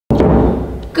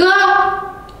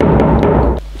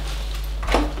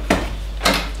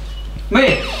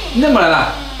你怎么来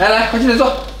了？来，快进来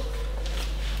坐。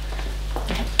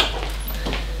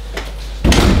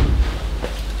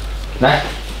来，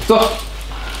坐。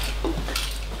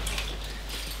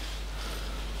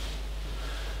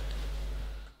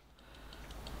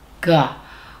哥，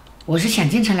我是想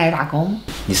进城来打工。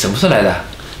你什么时候来的？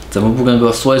怎么不跟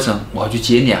哥说一声，我要去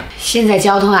接你啊？现在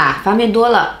交通啊方便多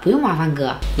了，不用麻烦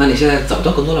哥。那你现在找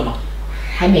到工作了吗？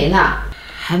还没呢，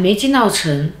还没进到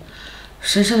城，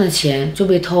身上的钱就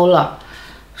被偷了，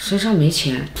身上没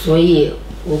钱，所以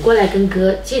我过来跟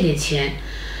哥借点钱，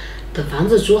等房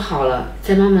子租好了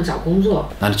再慢慢找工作。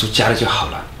那你住家里就好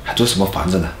了，还租什么房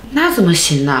子呢？那怎么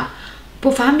行呢？不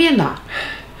方便的。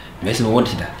没什么问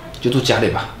题的，就住家里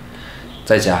吧。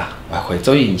在家我还会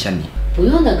照应一下你。不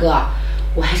用的哥，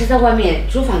我还是在外面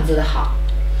租房子的好。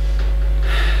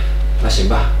那行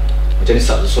吧，我叫你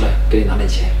嫂子出来给你拿点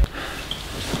钱。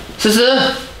思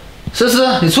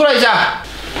思，你出来一下。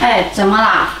哎，怎么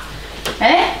啦？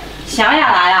哎，小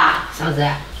雅来啦。嫂子，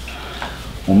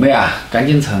我妹啊刚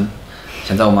进城，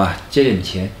想找我们借点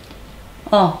钱。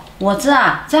哦，我这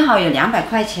啊正好有200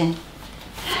块钱，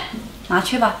拿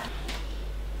去吧。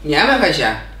200块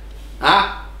钱？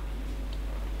啊？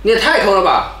你也太抠了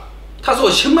吧！她是我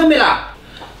亲妹妹啦。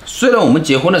虽然我们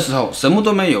结婚的时候什么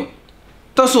都没有，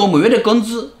但是我每月的工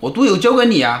资我都有交给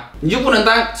你啊，你就不能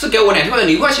当是给我2天的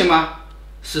零花钱吗？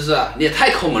思思，你也太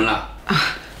抠门了啊！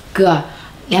哥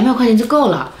，200块钱就够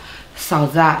了。嫂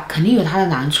子啊，肯定有她的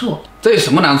难处。这有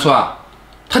什么难处啊？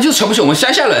她就是瞧不起我们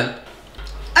乡下人。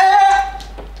哎，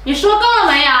你说够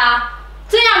了没有啊？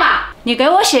这样吧，你给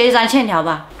我写一张欠条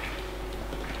吧。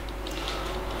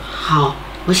好，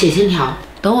我写欠条，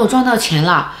等我赚到钱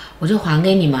了，我就还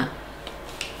给你们。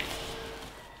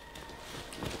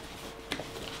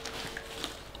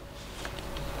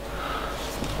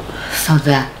嫂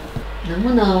子，能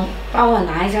不能帮我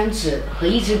拿一张纸和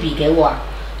一支笔给我？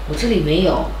我这里没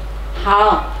有。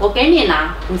好，我给你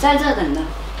拿，你在这等着。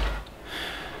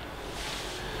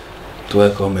都怪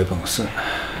哥没本事，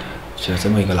娶了这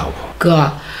么一个老婆。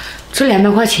哥，这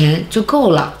200块钱就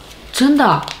够了，真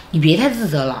的，你别太自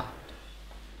责了。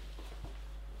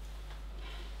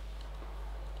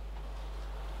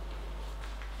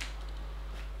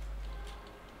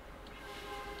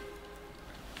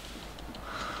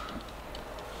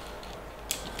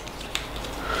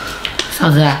嫂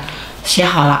子，写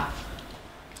好了。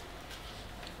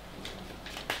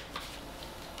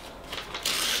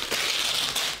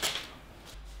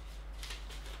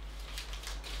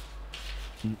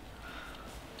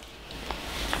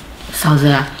嫂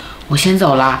子，我先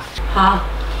走了。好。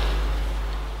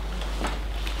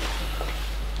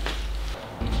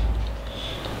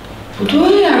不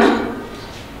对呀，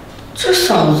这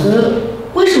嫂子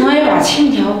为什么要把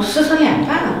欠条撕成2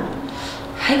半，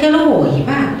还给了我1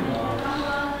半？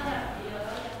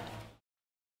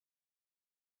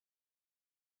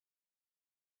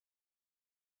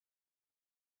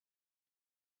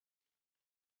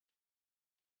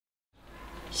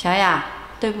小雅，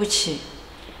对不起，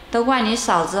都怪你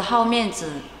嫂子好面子，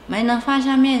没能放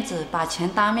下面子，把钱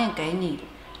当面给你。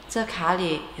这卡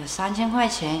里有3000块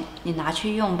钱，你拿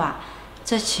去用吧，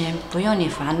这钱不用你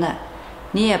还了，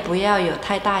你也不要有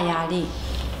太大压力。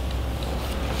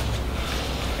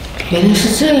原来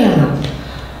是这样啊，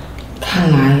看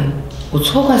来我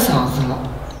错怪嫂子了。